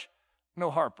miscarriage,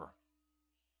 no Harper.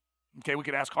 Okay, we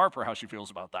could ask Harper how she feels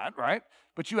about that, right?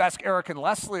 But you ask Eric and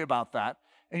Leslie about that,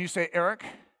 and you say, Eric,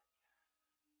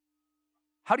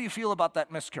 how do you feel about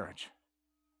that miscarriage?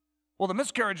 Well, the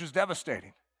miscarriage was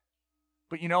devastating.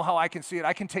 But you know how I can see it?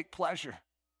 I can take pleasure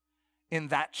in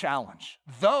that challenge.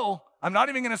 Though, I'm not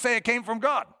even going to say it came from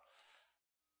God.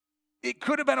 It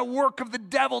could have been a work of the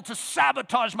devil to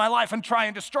sabotage my life and try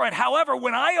and destroy it. However,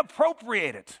 when I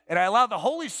appropriate it and I allow the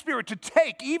Holy Spirit to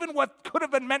take even what could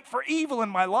have been meant for evil in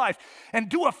my life and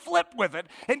do a flip with it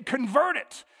and convert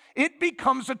it, it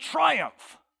becomes a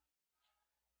triumph.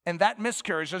 And that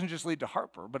miscarriage doesn't just lead to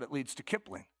Harper, but it leads to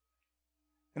Kipling.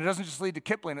 And it doesn't just lead to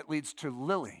Kipling, it leads to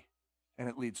Lily, and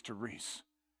it leads to Reese.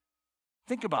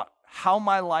 Think about how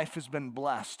my life has been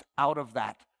blessed out of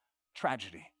that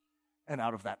tragedy and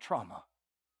out of that trauma.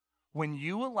 When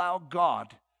you allow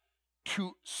God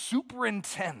to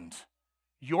superintend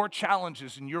your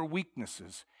challenges and your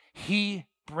weaknesses, He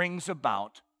brings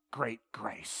about great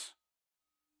grace.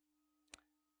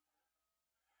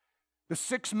 The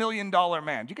 $6 million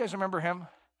man, do you guys remember him?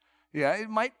 Yeah, it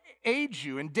might age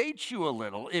you and date you a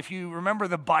little if you remember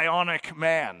the Bionic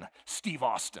Man, Steve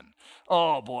Austin.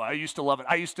 Oh boy, I used to love it.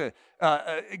 I used to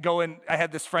go in, I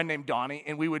had this friend named Donnie,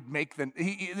 and we would make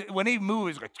when he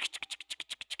moved, it was like,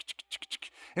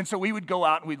 and so we would go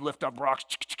out and we'd lift up rocks,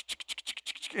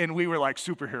 and we were like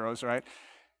superheroes, right?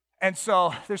 And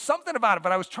so there's something about it,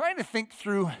 but I was trying to think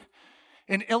through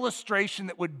an illustration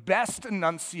that would best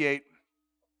enunciate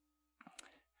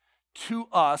to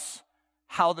us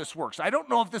how this works. I don't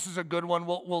know if this is a good one.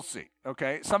 We'll see,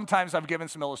 okay? Sometimes I've given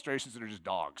some illustrations that are just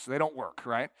dogs. They don't work,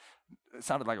 right? It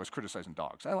sounded like I was criticizing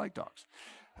dogs. I like dogs.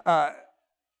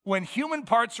 When human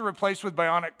parts are replaced with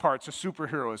bionic parts, a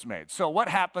superhero is made. So what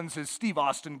happens is Steve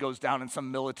Austin goes down in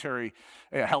some military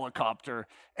helicopter,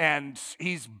 and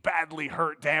he's badly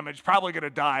hurt, damaged, probably going to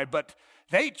die, but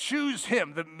they choose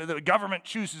him, the government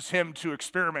chooses him to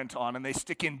experiment on, and they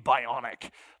stick in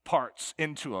bionic parts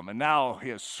into him, and now he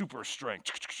has super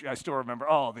strength. I still remember,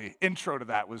 the intro to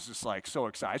that was just like so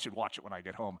exciting. I should watch it when I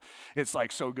get home. It's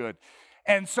like so good.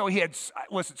 And so he had,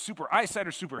 was it super eyesight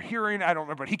or super hearing? I don't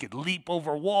remember, but he could leap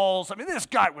over walls. I mean, this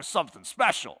guy was something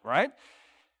special, right?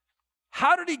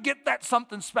 How did he get that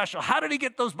something special? How did he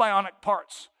get those bionic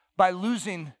parts? By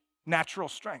losing natural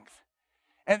strength.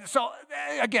 And so,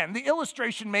 again, the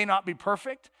illustration may not be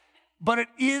perfect, but it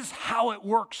is how it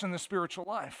works in the spiritual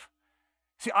life.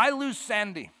 See, I lose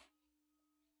Sandy.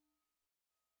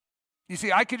 You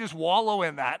see, I could just wallow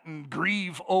in that and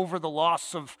grieve over the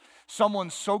loss of someone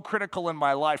so critical in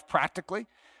my life practically.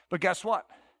 But guess what?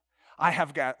 I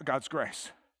have God's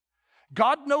grace.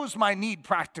 God knows my need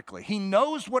practically. He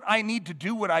knows what I need to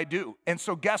do what I do. And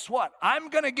so guess what? I'm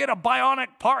going to get a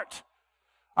bionic part.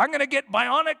 I'm going to get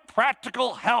bionic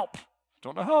practical help.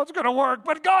 Don't know how it's going to work,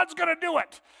 but God's going to do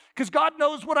it because God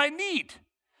knows what I need.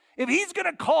 if he's going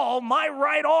to call my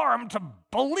right arm to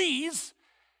Belize,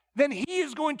 then he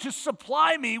is going to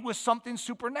supply me with something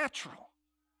supernatural.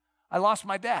 I lost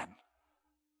my dad.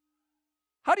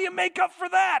 How do you make up for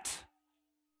that?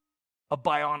 A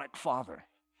bionic father.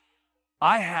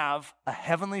 I have a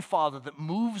heavenly Father that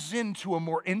moves into a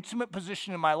more intimate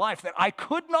position in my life that I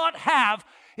could not have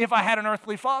if I had an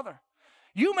earthly father.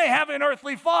 You may have an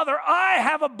earthly father. I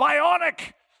have a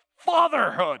bionic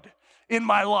fatherhood in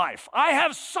my life. I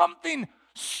have something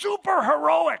super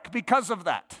heroic because of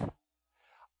that.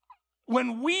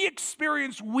 When we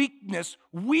experience weakness,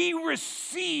 we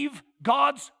receive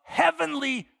God's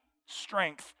heavenly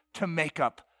strength to make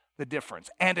up the difference,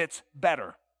 and it's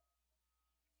better.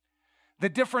 The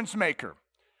difference maker.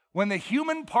 When the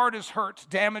human part is hurt,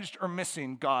 damaged, or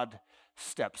missing, God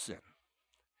steps in.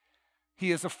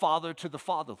 He is a father to the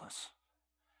fatherless.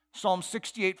 Psalm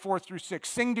 68, 4-6.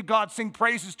 Sing to God, sing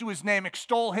praises to his name,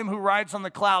 extol him who rides on the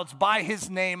clouds by his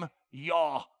name,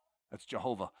 Yah. That's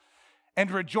Jehovah. And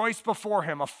rejoice before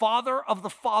him. A father of the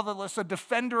fatherless, a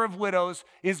defender of widows,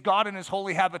 is God in his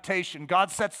holy habitation. God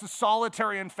sets the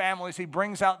solitary in families. He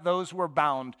brings out those who are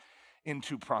bound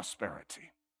into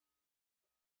prosperity.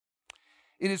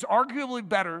 It is arguably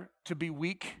better to be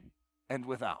weak and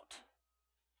without.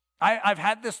 I've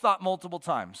had this thought multiple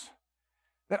times,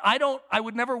 that I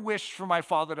would never wish for my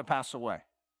father to pass away.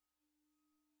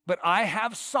 But I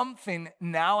have something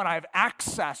now, and I have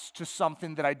access to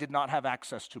something that I did not have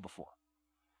access to before.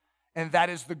 And that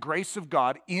is the grace of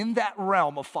God in that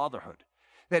realm of fatherhood.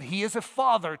 That he is a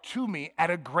father to me at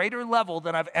a greater level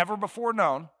than I've ever before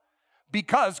known,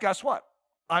 because guess what?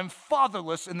 I'm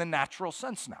fatherless in the natural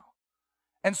sense now.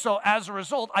 And so as a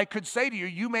result, I could say to you,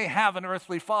 you may have an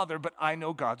earthly father, but I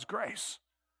know God's grace.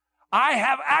 I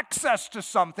have access to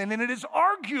something, and it is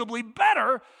arguably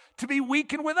better to be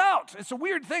weak and without. It's a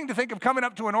weird thing to think of coming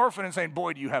up to an orphan and saying,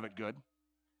 boy, do you have it good.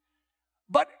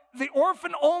 But the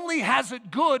orphan only has it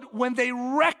good when they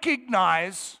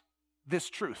recognize this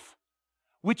truth,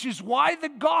 which is why the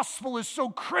gospel is so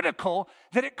critical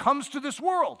that it comes to this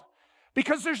world.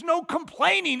 Because there's no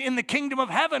complaining in the kingdom of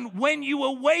heaven when you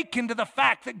awaken to the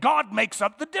fact that God makes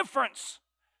up the difference.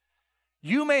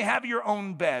 You may have your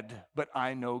own bed, but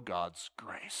I know God's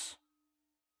grace.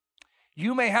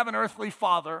 You may have an earthly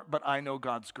father, but I know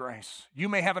God's grace. You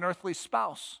may have an earthly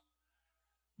spouse,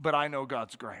 but I know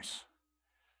God's grace.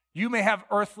 You may have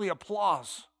earthly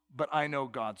applause, but I know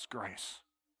God's grace.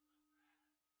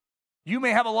 You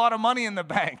may have a lot of money in the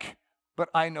bank, but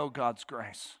I know God's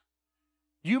grace.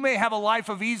 You may have a life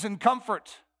of ease and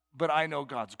comfort, but I know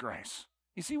God's grace.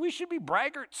 You see, we should be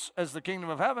braggarts as the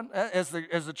kingdom of heaven, as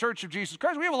the church of Jesus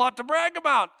Christ. We have a lot to brag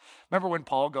about. Remember when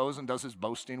Paul goes and does his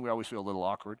boasting? We always feel a little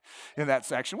awkward in that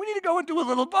section. We need to go and do a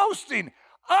little boasting.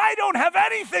 I don't have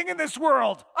anything in this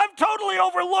world. I'm totally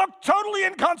overlooked, totally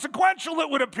inconsequential, it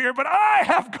would appear, but I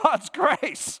have God's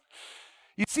grace.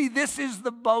 You see, this is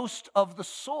the boast of the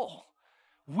soul.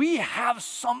 We have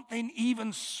something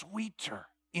even sweeter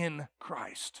in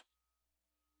Christ.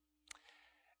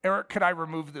 Eric, could I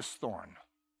remove this thorn?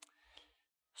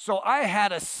 So I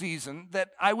had a season that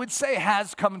I would say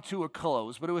has come to a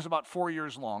close, but it was about 4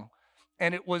 years long,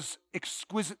 and it was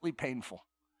exquisitely painful.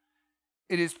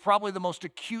 It is probably the most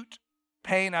acute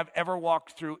pain I've ever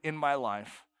walked through in my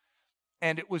life,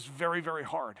 and it was very, very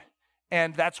hard.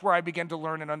 And that's where I began to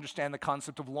learn and understand the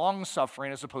concept of long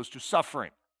suffering as opposed to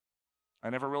suffering. I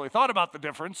never really thought about the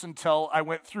difference until I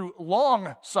went through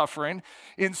long suffering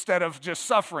instead of just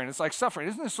suffering. It's like suffering.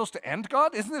 Isn't this supposed to end,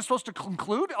 God? Isn't this supposed to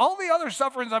conclude? All the other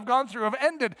sufferings I've gone through have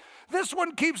ended. This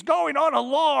one keeps going on a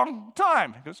long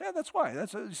time. He goes, yeah, that's why.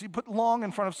 You put long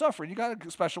in front of suffering. You got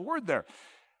a special word there.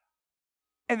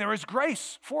 And there is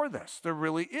grace for this. There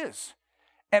really is.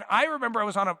 And I remember I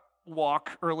was on a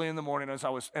walk early in the morning as I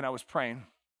was praying,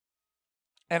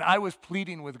 and I was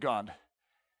pleading with God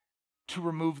to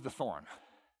remove the thorn.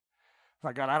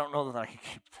 Like, God, I don't know that I can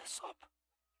keep this up.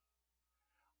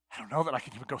 I don't know that I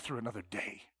can even go through another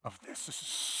day of this. This is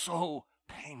so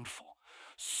painful,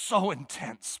 so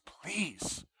intense.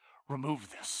 Please remove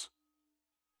this.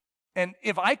 And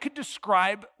if I could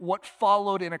describe what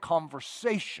followed in a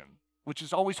conversation, which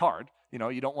is always hard,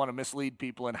 you don't want to mislead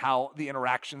people in how the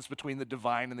interactions between the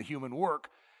divine and the human work,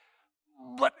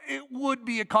 but it would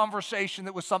be a conversation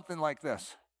that was something like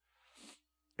this.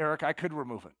 Eric, I could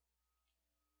remove it.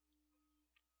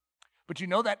 But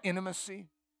that intimacy,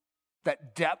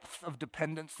 that depth of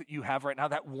dependence that you have right now,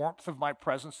 that warmth of my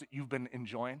presence that you've been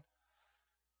enjoying,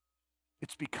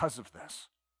 it's because of this.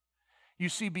 You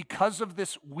see, because of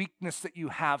this weakness that you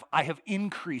have, I have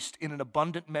increased in an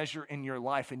abundant measure in your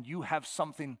life, and you have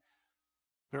something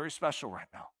very special right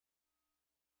now.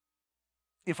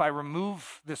 if I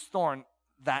remove this thorn,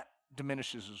 that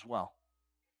diminishes as well.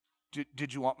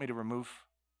 Did you want me to remove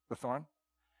the thorn?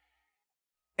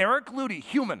 Eric Ludy,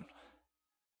 human,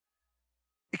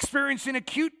 experiencing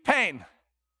acute pain,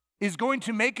 is going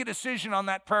to make a decision on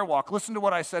that prayer walk. Listen to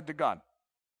what I said to God.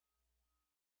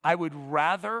 I would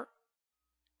rather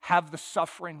have the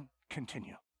suffering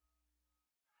continue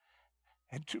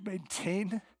and to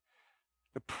maintain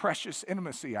the precious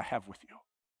intimacy I have with you.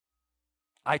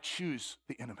 I choose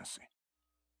the intimacy.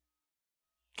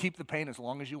 Keep the pain as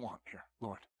long as you want here,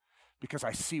 Lord, because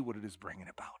I see what it is bringing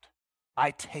about.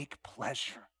 I take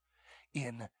pleasure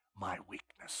in my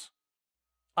weakness.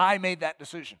 I made that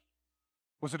decision.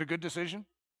 Was it a good decision?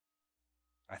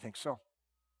 I think so.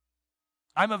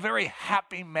 I'm a very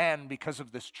happy man because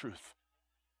of this truth.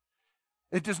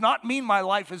 It does not mean my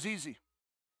life is easy,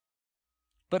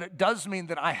 but it does mean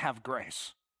that I have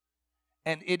grace,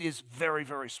 and it is very,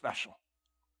 very special.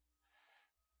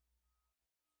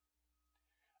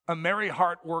 A merry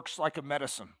heart works like a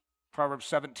medicine, Proverbs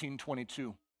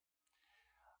 17:22.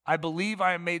 I believe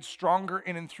I am made stronger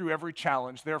in and through every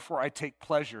challenge, therefore I take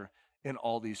pleasure in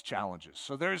all these challenges.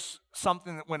 So there's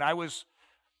something that when I was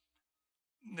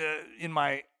in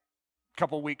my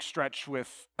couple-week stretch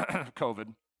with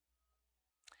COVID,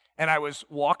 and I was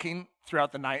walking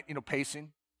throughout the night,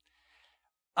 pacing,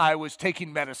 I was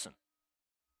taking medicine.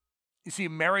 You see,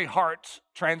 merry heart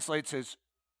translates as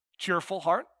cheerful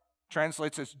heart,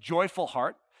 translates as joyful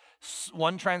heart.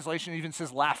 One translation even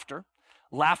says laughter.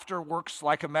 Laughter works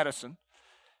like a medicine.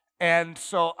 And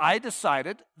so I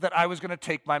decided that I was going to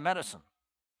take my medicine.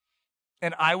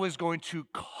 And I was going to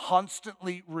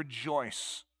constantly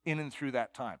rejoice in and through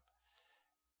that time.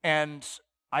 And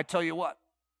I tell you what,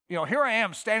 here I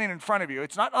am standing in front of you.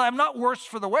 I'm not worse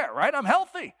for the wear, right? I'm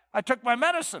healthy. I took my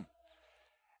medicine.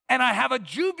 And I have a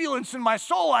jubilance in my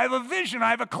soul. I have a vision. I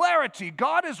have a clarity.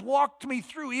 God has walked me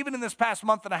through, even in this past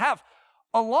month and a half,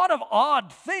 a lot of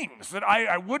odd things that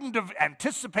I wouldn't have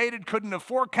anticipated, couldn't have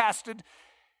forecasted.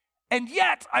 And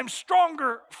yet, I'm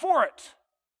stronger for it.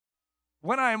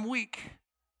 When I am weak,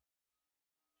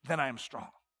 then I am strong.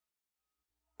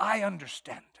 I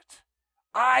understand it.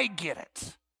 I get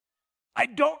it. I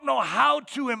don't know how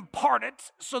to impart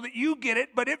it so that you get it,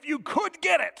 but if you could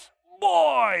get it,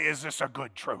 boy, is this a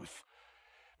good truth.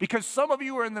 Because some of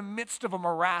you are in the midst of a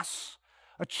morass,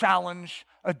 a challenge,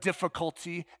 a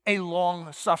difficulty, a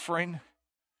long suffering,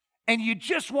 and you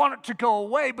just want it to go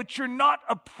away, but you're not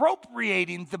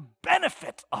appropriating the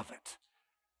benefit of it.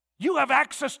 You have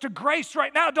access to grace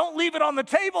right now. Don't leave it on the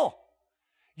table.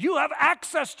 You have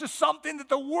access to something that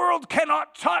the world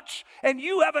cannot touch, and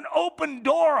you have an open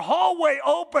door, hallway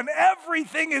open.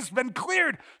 Everything has been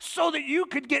cleared so that you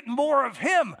could get more of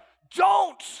Him.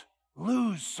 Don't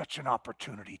lose such an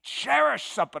opportunity.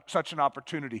 Cherish such an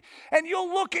opportunity. And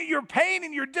you'll look at your pain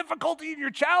and your difficulty and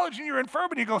your challenge and your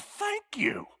infirmity and go, thank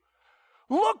you.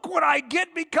 Look what I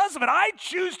get because of it. I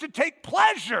choose to take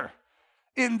pleasure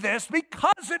in this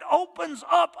because it opens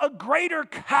up a greater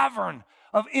cavern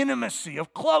of intimacy,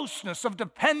 of closeness, of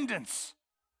dependence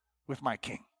with my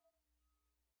King.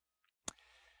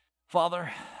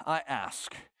 Father, I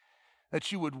ask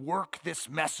that you would work this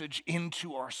message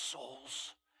into our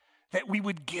souls, that we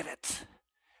would get it,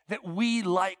 that we,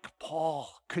 like Paul,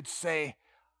 could say,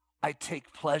 I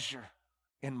take pleasure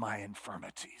in my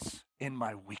infirmities, in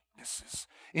my weaknesses,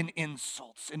 in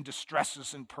insults, in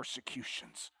distresses and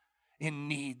persecutions, in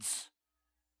needs,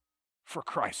 for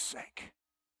Christ's sake.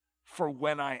 For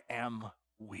when I am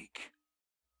weak,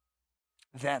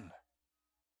 then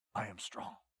I am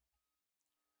strong.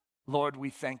 Lord, we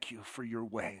thank you for your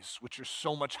ways, which are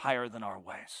so much higher than our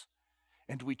ways.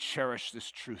 And we cherish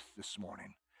this truth this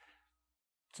morning.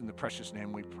 It's in the precious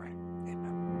name we pray.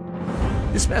 Amen.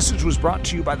 This message was brought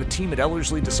to you by the team at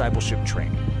Ellerslie Discipleship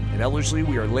Training. At Ellerslie,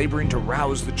 we are laboring to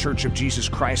rouse the Church of Jesus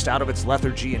Christ out of its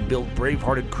lethargy and build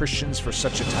brave-hearted Christians for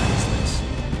such a time as this.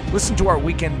 Listen to our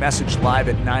weekend message live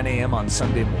at 9 a.m. on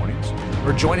Sunday mornings,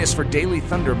 or join us for Daily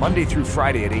Thunder Monday through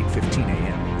Friday at 8:15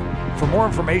 a.m. For more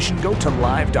information, go to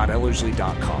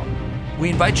live.ellerslie.com. We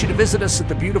invite you to visit us at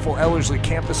the beautiful Ellerslie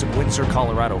campus in Windsor,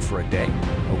 Colorado for a day,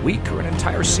 a week, or an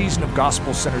entire season of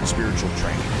gospel-centered spiritual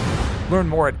training. Learn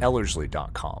more at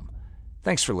ellerslie.com.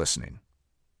 Thanks for listening.